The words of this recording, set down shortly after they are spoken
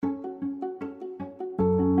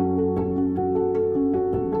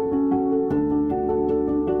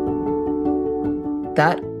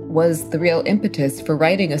that was the real impetus for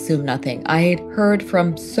writing Assume Nothing. I had heard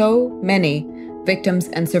from so many victims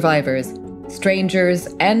and survivors, strangers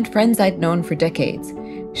and friends I'd known for decades,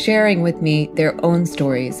 sharing with me their own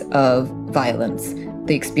stories of violence,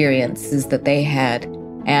 the experiences that they had.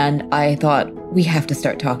 And I thought, we have to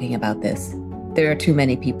start talking about this. There are too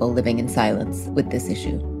many people living in silence with this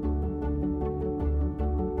issue.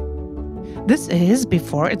 This is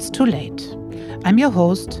Before It's Too Late. I'm your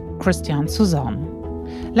host, Christiane Suzanne.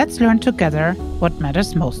 Let's learn together what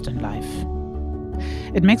matters most in life.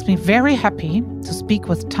 It makes me very happy to speak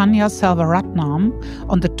with Tanya Selvaratnam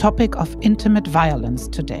on the topic of intimate violence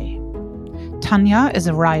today. Tanya is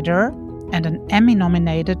a writer and an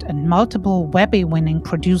Emmy-nominated and multiple Webby-winning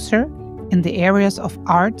producer in the areas of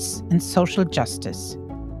arts and social justice.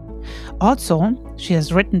 Also, she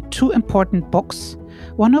has written 2 important books,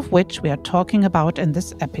 one of which we are talking about in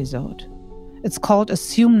this episode. It's called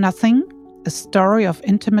Assume Nothing, A Story of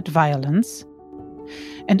Intimate Violence.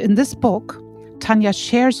 And in this book, Tanya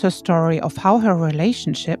shares her story of how her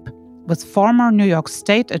relationship with former New York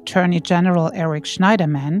State Attorney General Eric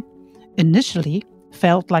Schneiderman initially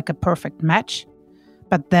felt like a perfect match,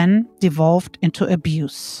 but then devolved into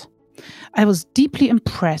abuse. I was deeply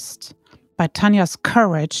impressed by Tanya's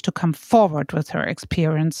courage to come forward with her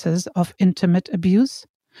experiences of intimate abuse,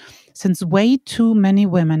 since way too many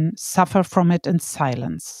women suffer from it in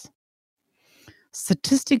silence.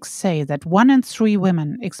 Statistics say that 1 in 3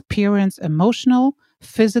 women experience emotional,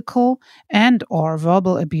 physical, and/or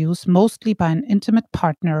verbal abuse, mostly by an intimate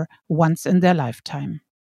partner, once in their lifetime.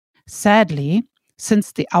 Sadly,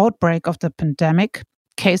 since the outbreak of the pandemic,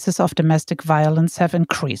 cases of domestic violence have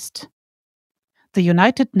increased. The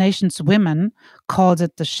United Nations Women calls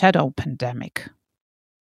it the shadow pandemic.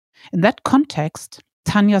 In that context,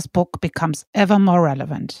 Tanya's book becomes ever more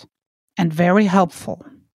relevant and very helpful.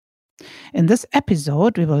 In this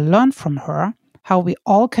episode, we will learn from her how we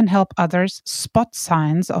all can help others spot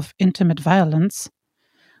signs of intimate violence,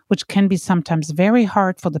 which can be sometimes very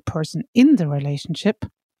hard for the person in the relationship,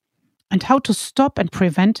 and how to stop and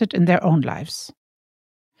prevent it in their own lives.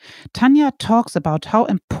 Tanya talks about how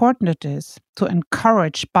important it is to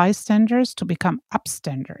encourage bystanders to become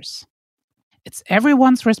upstanders. It's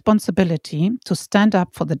everyone's responsibility to stand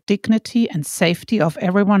up for the dignity and safety of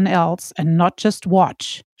everyone else and not just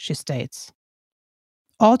watch, she states.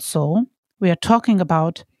 Also, we are talking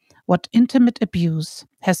about what intimate abuse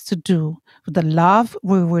has to do with the love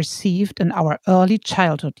we received in our early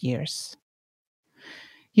childhood years.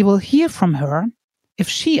 You will hear from her if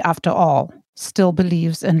she, after all, still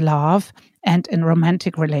believes in love and in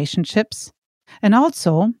romantic relationships, and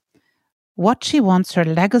also what she wants her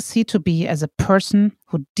legacy to be as a person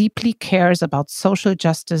who deeply cares about social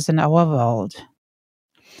justice in our world.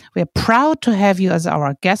 We are proud to have you as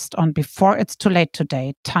our guest on Before It's Too Late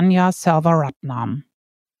today, Tanya Selvaratnam.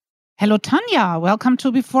 Hello, Tanya. Welcome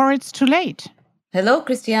to Before It's Too Late. Hello,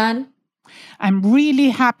 Christiane. I'm really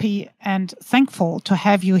happy and thankful to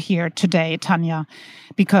have you here today, Tanya,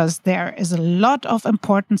 because there is a lot of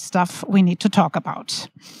important stuff we need to talk about.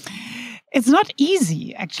 It's not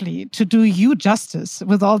easy, actually, to do you justice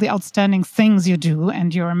with all the outstanding things you do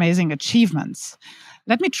and your amazing achievements.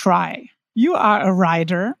 Let me try. You are a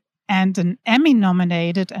writer and an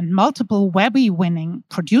Emmy-nominated and multiple Webby-winning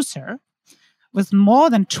producer with more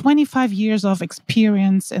than 25 years of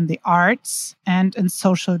experience in the arts and in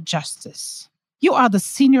social justice. You are the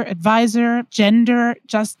senior advisor, gender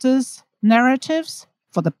justice narratives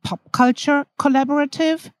for the Pop Culture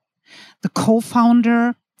Collaborative, the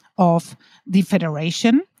co-founder of the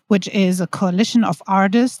Federation, which is a coalition of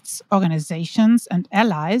artists, organizations, and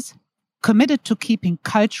allies committed to keeping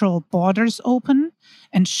cultural borders open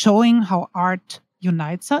and showing how art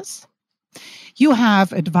unites us. You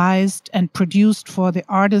have advised and produced for the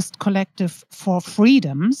artist collective For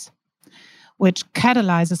Freedoms, which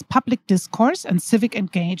catalyzes public discourse and civic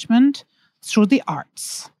engagement through the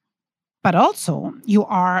arts. But also, you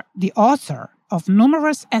are the author of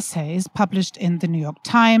numerous essays published in the New York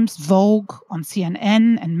Times, Vogue, on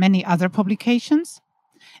CNN, and many other publications.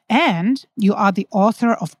 And you are the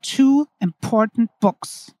author of 2 important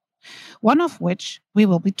books, one of which we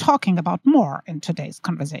will be talking about more in today's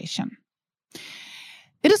conversation.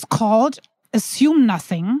 It is called Assume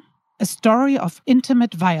Nothing, A Story of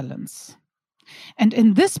Intimate Violence. And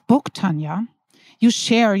in this book, Tanya, you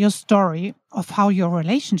share your story of how your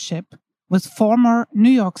relationship with former New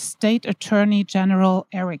York State Attorney General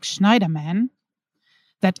Eric Schneiderman,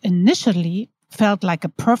 that initially felt like a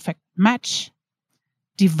perfect match,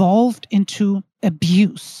 devolved into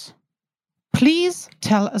abuse. Please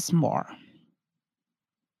tell us more.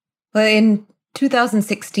 Well, in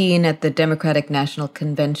 2016 at the Democratic National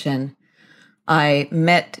Convention, I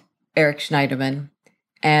met Eric Schneiderman,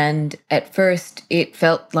 and at first it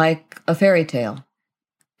felt like a fairy tale.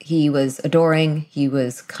 He was adoring, he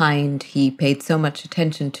was kind, he paid so much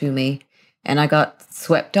attention to me, and I got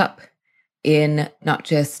swept up in not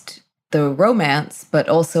just the romance, but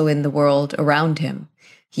also in the world around him.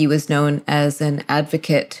 He was known as an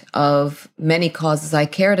advocate of many causes I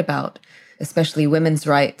cared about, especially women's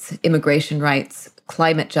rights, immigration rights,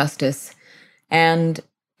 climate justice. And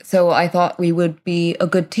so I thought we would be a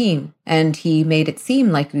good team, and he made it seem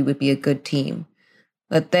like we would be a good team.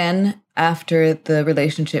 But then, after the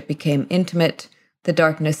relationship became intimate, the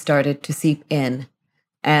darkness started to seep in.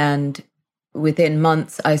 And within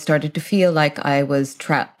months, I started to feel like I was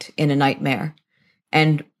trapped in a nightmare.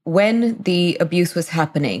 And when the abuse was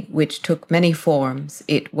happening, which took many forms,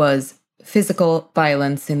 it was physical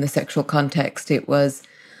violence in the sexual context, it was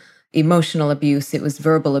emotional abuse, it was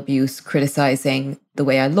verbal abuse, criticizing the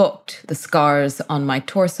way I looked, the scars on my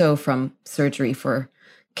torso from surgery for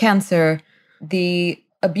cancer. The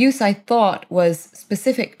abuse I thought was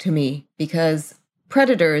specific to me because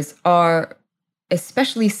predators are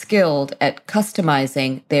especially skilled at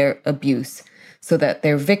customizing their abuse so that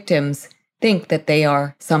their victims think that they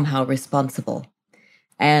are somehow responsible.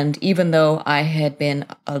 And even though I had been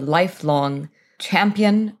a lifelong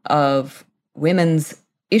champion of women's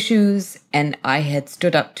issues, and I had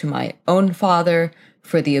stood up to my own father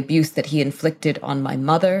for the abuse that he inflicted on my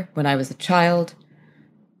mother when I was a child,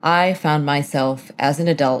 I found myself as an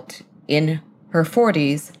adult in her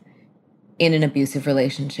 40s in an abusive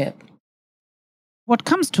relationship. What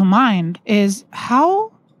comes to mind is,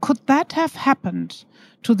 how could that have happened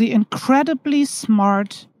to the incredibly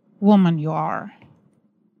smart woman you are?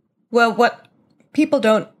 Well, what people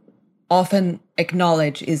don't often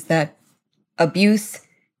acknowledge is that abuse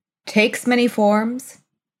takes many forms.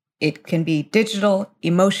 It can be digital,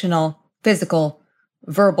 emotional, physical,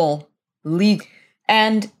 verbal, legal,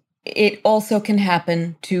 and it also can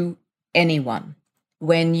happen to anyone.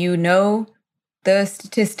 When you know the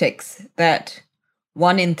statistics that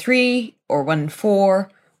 1 in 3 or 1 in 4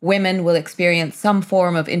 women will experience some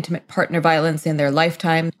form of intimate partner violence in their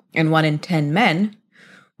lifetime, and 1 in 10 men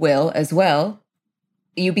will as well,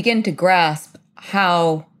 you begin to grasp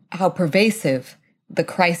how pervasive the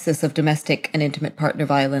crisis of domestic and intimate partner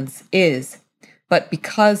violence is. But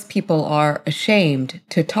because people are ashamed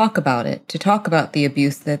to talk about it, to talk about the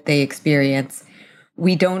abuse that they experience,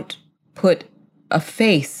 we don't put a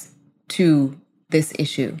face to this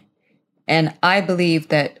issue. And I believe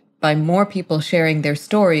that by more people sharing their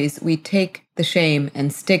stories, we take the shame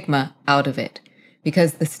and stigma out of it,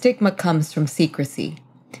 because the stigma comes from secrecy.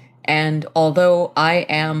 And although I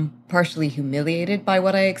am partially humiliated by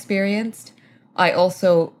what I experienced, I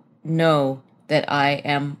also know that I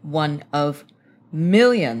am one of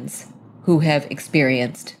millions who have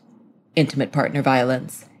experienced intimate partner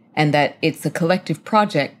violence, and that it's a collective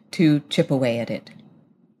project to chip away at it.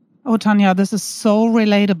 Oh, Tanya, this is so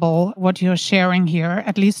relatable, what you're sharing here,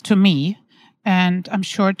 at least to me, and I'm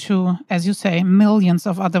sure to, as you say, millions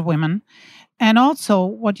of other women. And also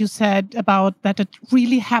what you said about that it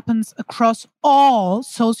really happens across all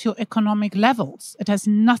socioeconomic levels. It has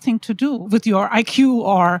nothing to do with your IQ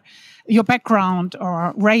or your background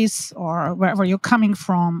or race or wherever you're coming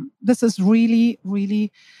from. This is really,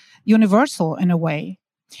 really universal in a way.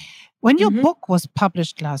 When your book was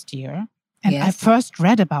published last year, and I first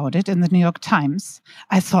read about it in the New York Times,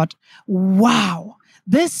 I thought, wow,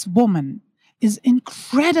 this woman is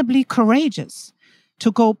incredibly courageous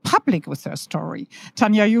to go public with her story.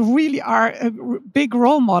 Tanya, you really are a big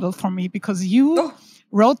role model for me, because you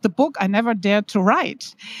wrote the book I never dared to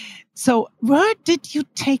write. So where did you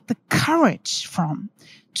take the courage from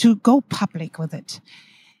to go public with it?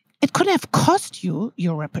 It could have cost you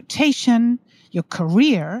your reputation, your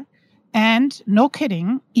career, and, no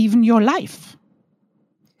kidding, even your life.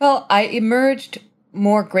 Well, I emerged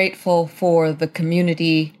more grateful for the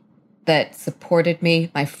community that supported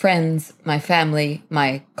me, my friends, my family,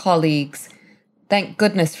 my colleagues. Thank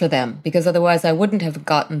goodness for them, because otherwise I wouldn't have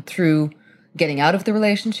gotten through getting out of the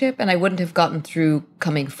relationship, and I wouldn't have gotten through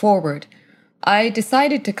coming forward. I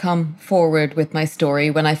decided to come forward with my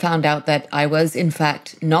story when I found out that I was, in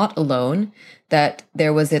fact, not alone, that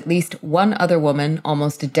there was at least one other woman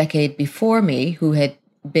almost a decade before me who had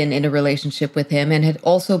been in a relationship with him and had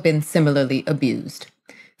also been similarly abused,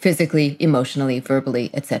 physically, emotionally, verbally,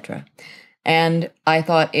 etc. And I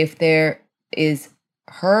thought, if there is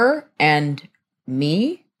her and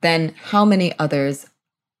me, then how many others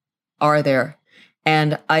are there?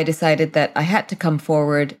 And I decided that I had to come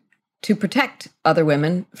forward to protect other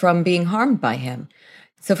women from being harmed by him.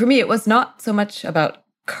 So for me, it was not so much about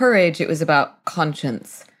courage, it was about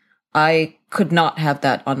conscience. I could not have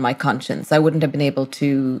that on my conscience. I wouldn't have been able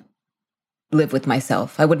to live with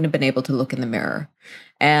myself. I wouldn't have been able to look in the mirror.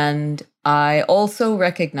 And I also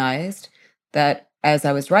recognized that as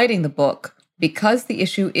I was writing the book, because the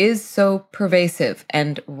issue is so pervasive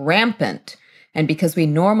and rampant, and because we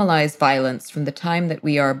normalize violence from the time that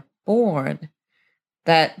we are born,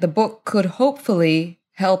 that the book could hopefully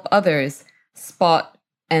help others spot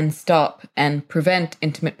and stop and prevent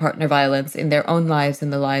intimate partner violence in their own lives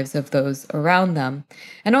and the lives of those around them.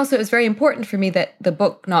 And also, it was very important for me that the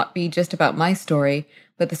book not be just about my story,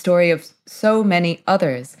 but the story of so many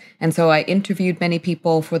others. And so I interviewed many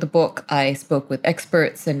people for the book. I spoke with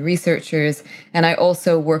experts and researchers, and I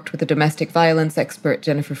also worked with a domestic violence expert,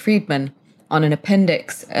 Jennifer Friedman, on an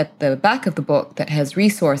appendix at the back of the book that has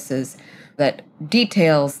resources that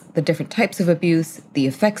details the different types of abuse, the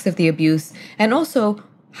effects of the abuse, and also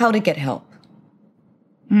how to get help.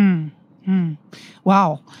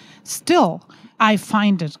 Wow. Still, I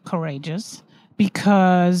find it courageous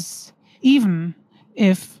because even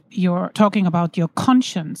if you're talking about your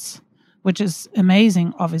conscience, which is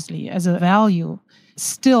amazing, obviously, as a value,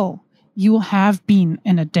 still you have been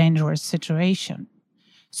in a dangerous situation.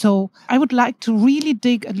 So I would like to really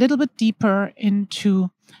dig a little bit deeper into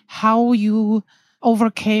how you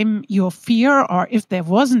overcame your fear, or if there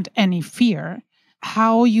wasn't any fear,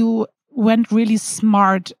 how you went really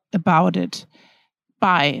smart about it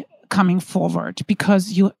by coming forward,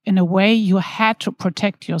 because you, in a way, you had to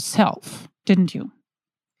protect yourself, didn't you?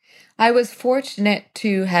 I was fortunate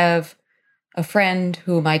to have a friend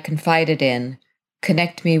whom I confided in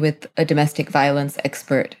connect me with a domestic violence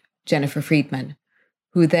expert, Jennifer Friedman,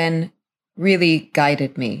 who then really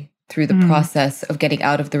guided me through the process of getting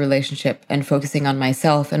out of the relationship and focusing on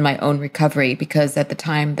myself and my own recovery. Because at the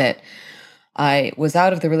time that I was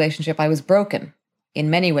out of the relationship, I was broken in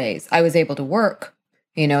many ways. I was able to work,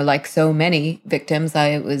 like so many victims,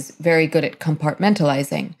 I was very good at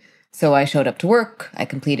compartmentalizing. So I showed up to work, I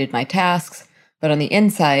completed my tasks, but on the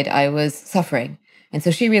inside, I was suffering. And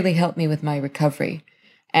so she really helped me with my recovery.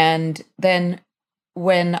 And then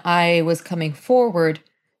when I was coming forward,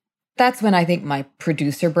 that's when I think my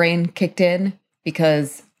producer brain kicked in,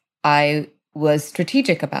 because I was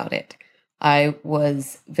strategic about it. I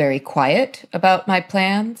was very quiet about my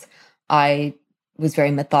plans. I was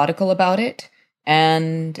very methodical about it.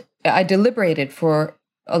 And I deliberated for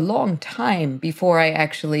a long time before I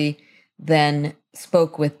actually then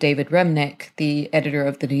spoke with David Remnick, the editor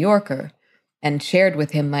of The New Yorker, and shared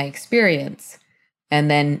with him my experience. And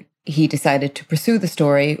then he decided to pursue the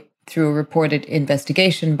story through a reported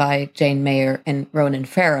investigation by Jane Mayer and Ronan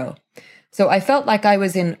Farrow. So I felt like I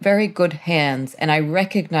was in very good hands, and I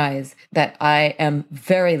recognize that I am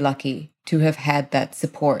very lucky to have had that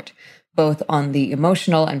support, both on the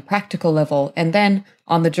emotional and practical level, and then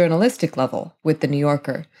on the journalistic level with The New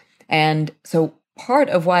Yorker. And so part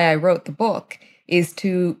of why I wrote the book is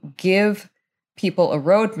to give people a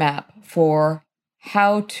roadmap for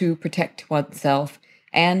how to protect oneself,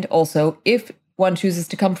 and also, if one chooses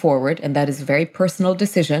to come forward, and that is a very personal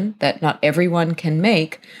decision that not everyone can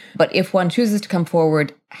make, but if one chooses to come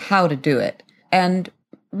forward, how to do it. And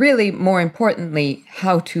really, more importantly,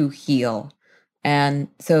 how to heal. And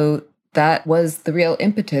so that was the real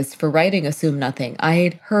impetus for writing Assume Nothing. I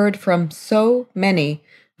had heard from so many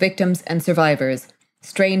victims and survivors,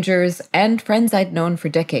 strangers and friends I'd known for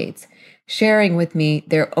decades, sharing with me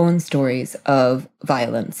their own stories of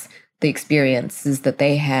violence, the experiences that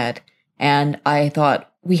they had. And I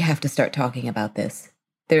thought, we have to start talking about this.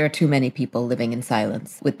 There are too many people living in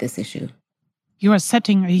silence with this issue. You are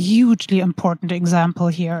setting a hugely important example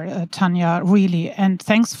here, Tanya, really. And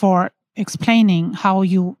thanks for explaining how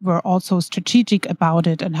you were also strategic about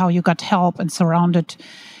it and how you got help and surrounded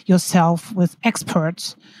yourself with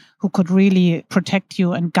experts who could really protect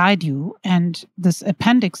you and guide you. And this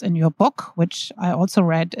appendix in your book, which I also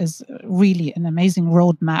read, is really an amazing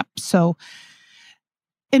roadmap. So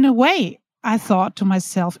in a way, I thought to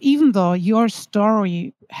myself, even though your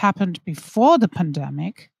story happened before the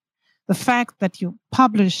pandemic, the fact that you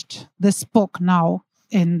published this book now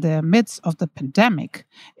in the midst of the pandemic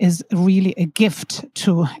is really a gift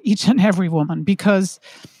to each and every woman, because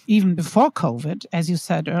even before COVID, as you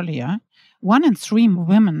said earlier, 1 in 3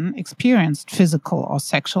 women experienced physical or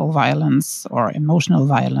sexual violence or emotional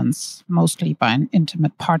violence, mostly by an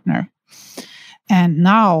intimate partner. And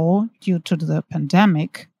now, due to the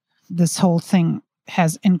pandemic, this whole thing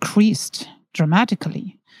has increased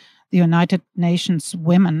dramatically. The United Nations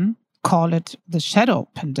women call it the shadow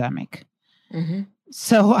pandemic. Mm-hmm.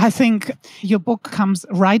 So I think your book comes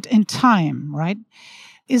right in time, right?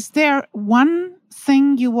 Is there one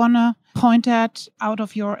thing you want to point at out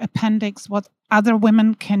of your appendix, what other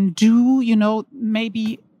women can do?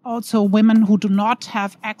 Maybe also women who do not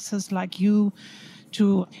have access like you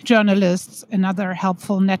to journalists, another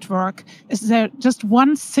helpful network. Is there just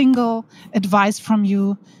one single advice from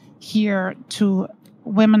you here to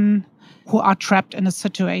women who are trapped in a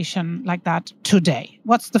situation like that today?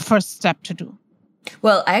 What's the first step to do?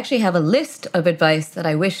 Well, I actually have a list of advice that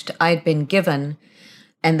I wished I'd been given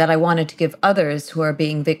and that I wanted to give others who are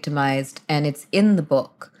being victimized, and it's in the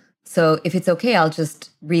book. So if it's okay, I'll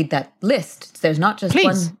just read that list. There's not just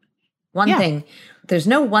one thing. There's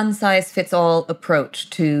no one-size-fits-all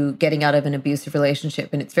approach to getting out of an abusive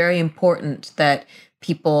relationship, and it's very important that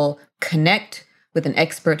people connect with an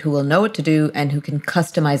expert who will know what to do and who can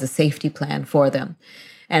customize a safety plan for them.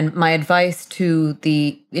 And my advice to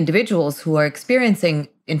the individuals who are experiencing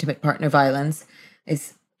intimate partner violence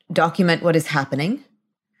is document what is happening,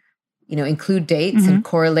 include dates and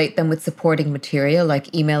correlate them with supporting material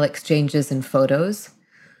like email exchanges and photos.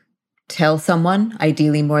 Tell someone,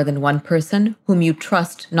 ideally more than one person, whom you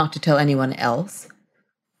trust not to tell anyone else.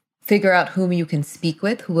 Figure out whom you can speak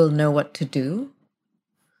with, who will know what to do.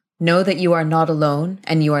 Know that you are not alone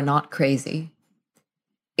and you are not crazy.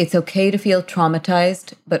 It's okay to feel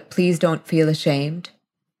traumatized, but please don't feel ashamed.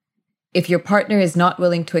 If your partner is not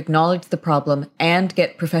willing to acknowledge the problem and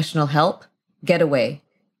get professional help, get away.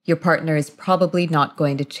 Your partner is probably not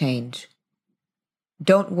going to change.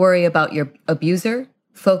 Don't worry about your abuser.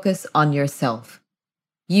 Focus on yourself.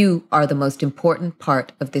 You are the most important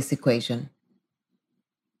part of this equation.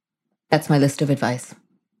 That's my list of advice.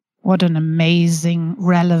 What an amazing,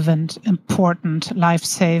 relevant, important,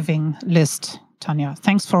 life-saving list, Tanja.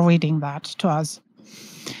 Thanks for reading that to us.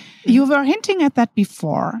 You were hinting at that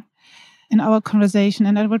before in our conversation,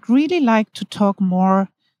 and I would really like to talk more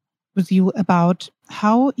with you about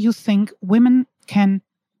how you think women can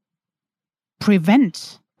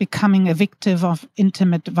prevent becoming a victim of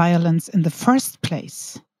intimate violence in the first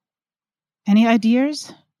place. Any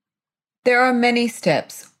ideas? There are many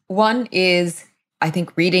steps. One is, I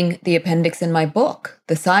think, reading the appendix in my book,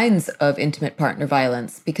 The Signs of Intimate Partner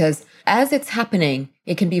Violence, because as it's happening,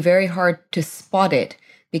 it can be very hard to spot it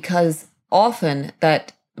because often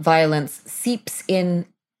that violence seeps in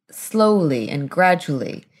slowly and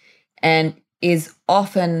gradually and is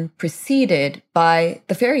often preceded by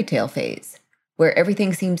the fairy tale phase, where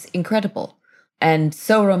everything seems incredible and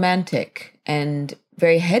so romantic and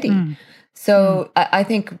very heady. So I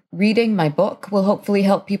think reading my book will hopefully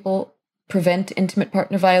help people prevent intimate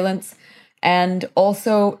partner violence. And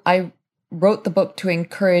also, I wrote the book to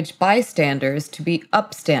encourage bystanders to be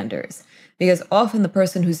upstanders, because often the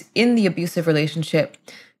person who's in the abusive relationship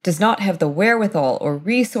does not have the wherewithal or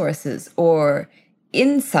resources or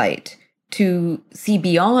insight to see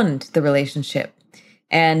beyond the relationship.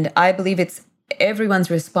 And I believe it's everyone's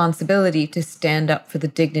responsibility to stand up for the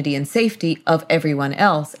dignity and safety of everyone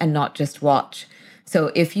else and not just watch. So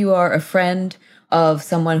if you are a friend of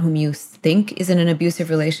someone whom you think is in an abusive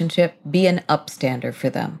relationship, be an upstander for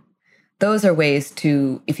them. Those are ways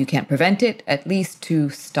to, if you can't prevent it, at least to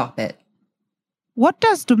stop it. What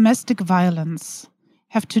does domestic violence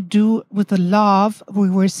have to do with the love we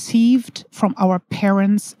received from our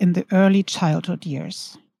parents in the early childhood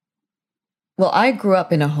years? Well, I grew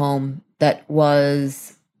up in a home that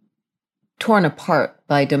was torn apart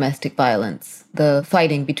by domestic violence, the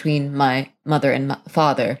fighting between my mother and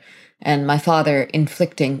my father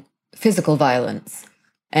inflicting physical violence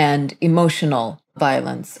and emotional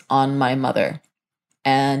violence on my mother.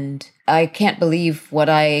 And I can't believe what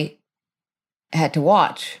I had to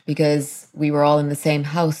watch because we were all in the same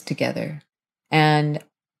house together. And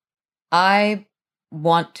I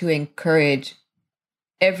want to encourage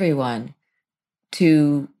everyone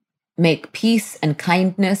to make peace and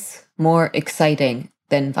kindness more exciting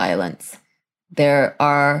than violence. There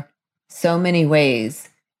are so many ways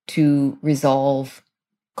to resolve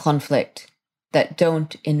conflict that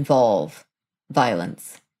don't involve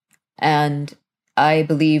violence. And I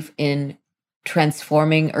believe in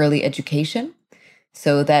transforming early education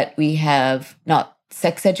so that we have not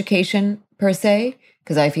sex education per se,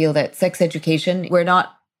 because I feel that sex education, we're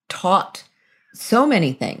not taught so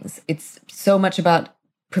many things. It's so much about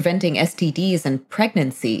preventing STDs and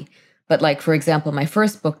pregnancy. But like, for example, my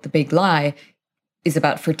first book, The Big Lie, is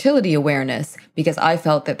about fertility awareness because I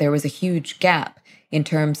felt that there was a huge gap in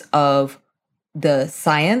terms of the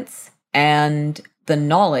science and the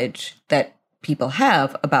knowledge that people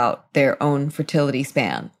have about their own fertility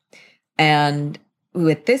span. And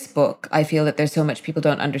with this book, I feel that there's so much people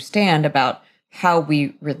don't understand about how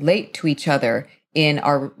we relate to each other in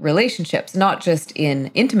our relationships, not just in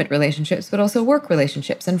intimate relationships, but also work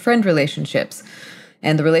relationships and friend relationships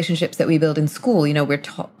and the relationships that we build in school. You know,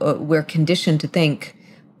 we're conditioned to think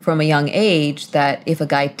from a young age that if a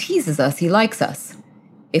guy teases us, he likes us.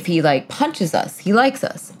 If he punches us, he likes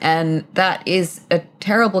us. And that is a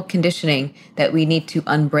terrible conditioning that we need to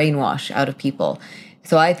unbrainwash out of people.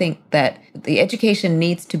 So I think that the education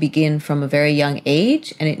needs to begin from a very young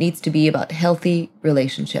age, and it needs to be about healthy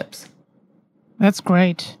relationships. That's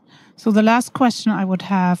great. So the last question I would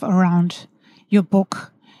have around your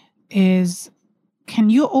book is, can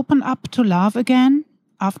you open up to love again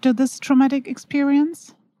after this traumatic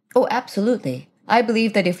experience? Oh, absolutely. I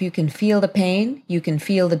believe that if you can feel the pain, you can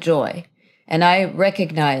feel the joy. And I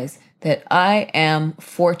recognize that I am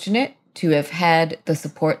fortunate to have had the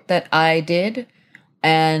support that I did.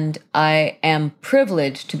 And I am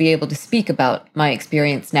privileged to be able to speak about my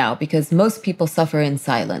experience now, because most people suffer in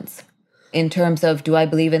silence. In terms of, do I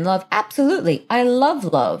believe in love? Absolutely. I love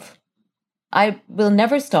love. I will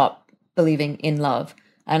never stop believing in love.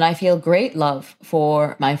 And I feel great love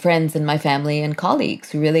for my friends and my family and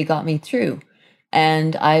colleagues who really got me through.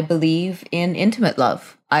 And I believe in intimate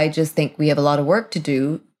love. I just think we have a lot of work to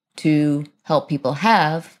do to help people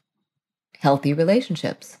have healthy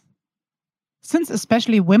relationships. Since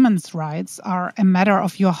especially women's rights are a matter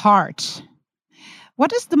of your heart,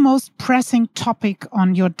 what is the most pressing topic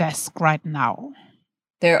on your desk right now?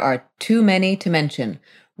 There are too many to mention.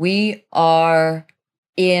 We are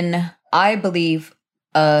in, I believe,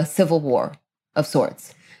 a civil war of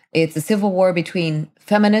sorts. It's a civil war between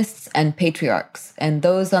feminists and patriarchs. And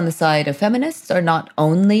those on the side of feminists are not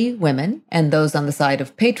only women, and those on the side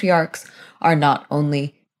of patriarchs are not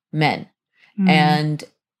only men. And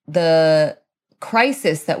the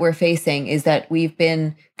crisis that we're facing is that we've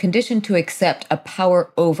been conditioned to accept a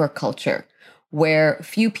power over culture where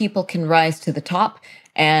few people can rise to the top,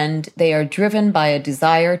 and they are driven by a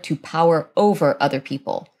desire to power over other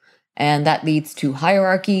people. And that leads to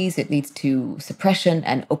hierarchies, it leads to suppression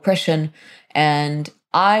and oppression. And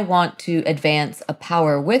I want to advance a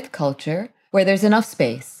power with culture where there's enough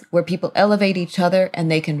space, where people elevate each other and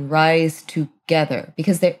they can rise together,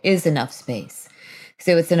 because there is enough space.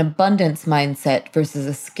 So it's an abundance mindset versus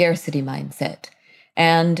a scarcity mindset.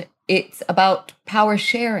 And it's about power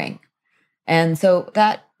sharing. And so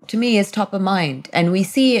that, to me, is top of mind. And we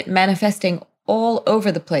see it manifesting all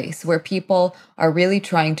over the place, where people are really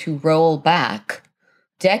trying to roll back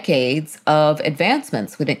decades of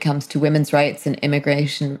advancements when it comes to women's rights and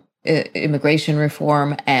immigration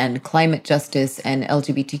reform and climate justice and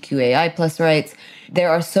LGBTQAI plus rights. There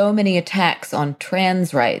are so many attacks on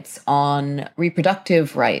trans rights, on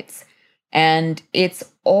reproductive rights, and it's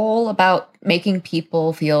all about making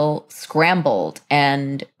people feel scrambled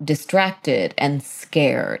and distracted and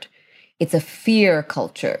scared. It's a fear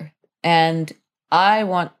culture. And I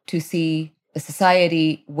want to see a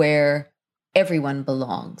society where everyone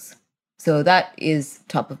belongs. So that is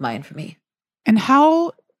top of mind for me. And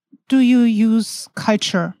how do you use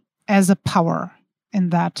culture as a power in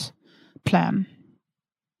that plan?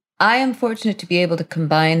 I am fortunate to be able to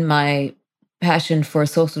combine my passion for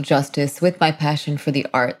social justice with my passion for the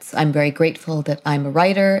arts. I'm very grateful that I'm a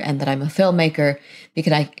writer and that I'm a filmmaker,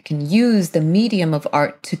 because I can use the medium of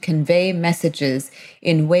art to convey messages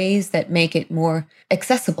in ways that make it more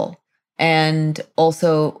accessible and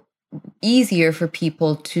also easier for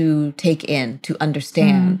people to take in, to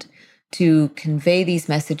understand, to convey these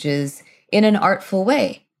messages in an artful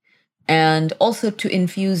way, and also to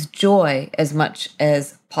infuse joy as much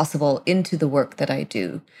as possible into the work that I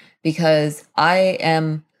do. Because I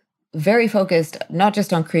am very focused not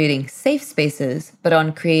just on creating safe spaces, but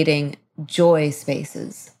on creating joy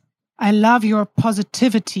spaces. I love your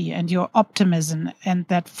positivity and your optimism and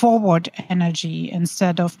that forward energy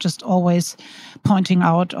instead of just always pointing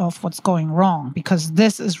out of what's going wrong, because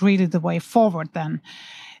this is really the way forward then.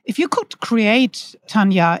 If you could create,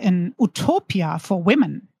 Tanja, an utopia for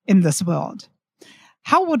women in this world,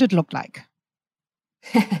 how would it look like?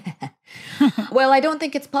 Well, I don't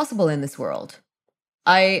think it's possible in this world.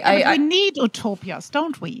 We need utopias,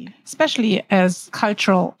 don't we? Especially as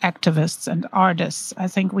cultural activists and artists. I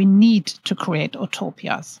think we need to create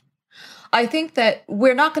utopias. I think that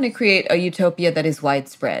we're not going to create a utopia that is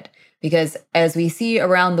widespread, because as we see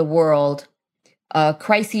around the world,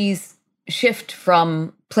 crises shift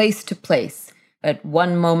from place to place. At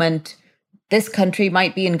one moment, this country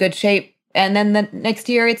might be in good shape, and then the next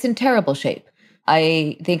year it's in terrible shape.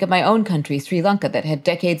 I think of my own country, Sri Lanka, that had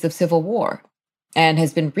decades of civil war and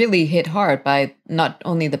has been really hit hard by not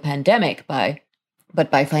only the pandemic, but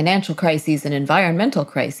by financial crises and environmental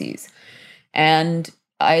crises. And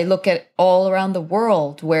I look at all around the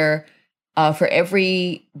world where for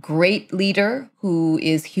every great leader who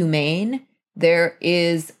is humane, there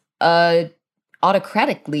is a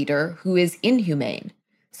autocratic leader who is inhumane.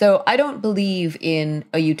 So I don't believe in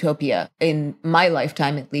a utopia, in my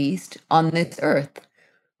lifetime at least, on this earth.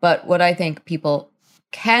 But what I think people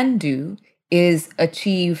can do is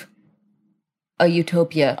achieve a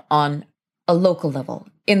utopia on a local level,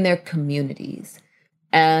 in their communities.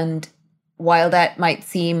 And while that might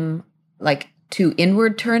seem like too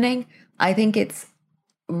inward turning, I think it's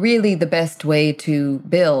really the best way to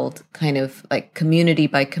build kind of like community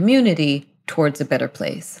by community towards a better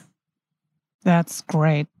place. That's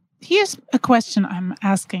great. Here's a question I'm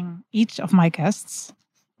asking each of my guests.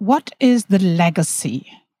 What is the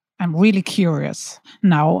legacy? I'm really curious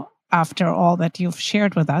now, after all that you've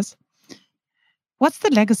shared with us. What's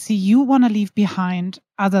the legacy you want to leave behind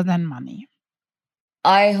other than money?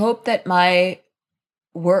 I hope that my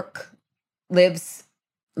work lives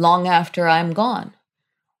long after I'm gone.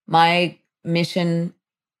 My mission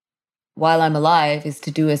while I'm alive is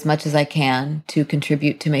to do as much as I can to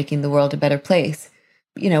contribute to making the world a better place.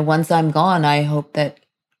 Once I'm gone, I hope that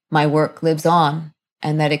my work lives on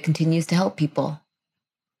and that it continues to help people.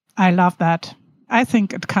 I love that. I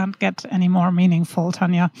think it can't get any more meaningful,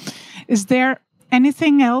 Tanya. Is there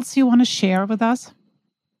anything else you want to share with us?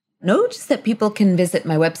 No, just that people can visit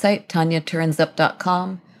my website,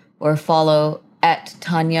 tanyaturnsUp.com, or follow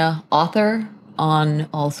 @TanyaAuthor on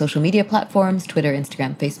all social media platforms, Twitter,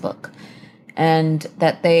 Instagram, Facebook, and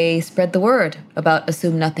that they spread the word about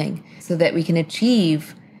Assume Nothing so that we can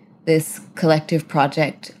achieve this collective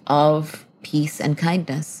project of peace and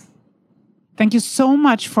kindness. Thank you so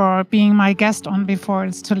much for being my guest on Before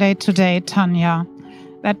It's Too Late today, Tanya.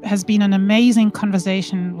 That has been an amazing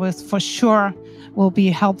conversation with, for sure, will be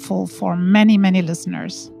helpful for many, many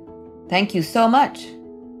listeners. Thank you so much.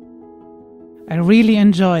 I really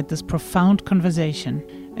enjoyed this profound conversation,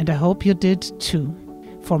 and I hope you did too.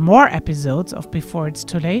 For more episodes of Before It's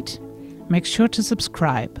Too Late, make sure to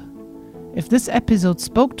subscribe. If this episode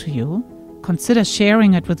spoke to you, consider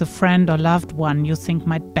sharing it with a friend or loved one you think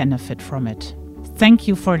might benefit from it. Thank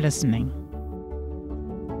you for listening.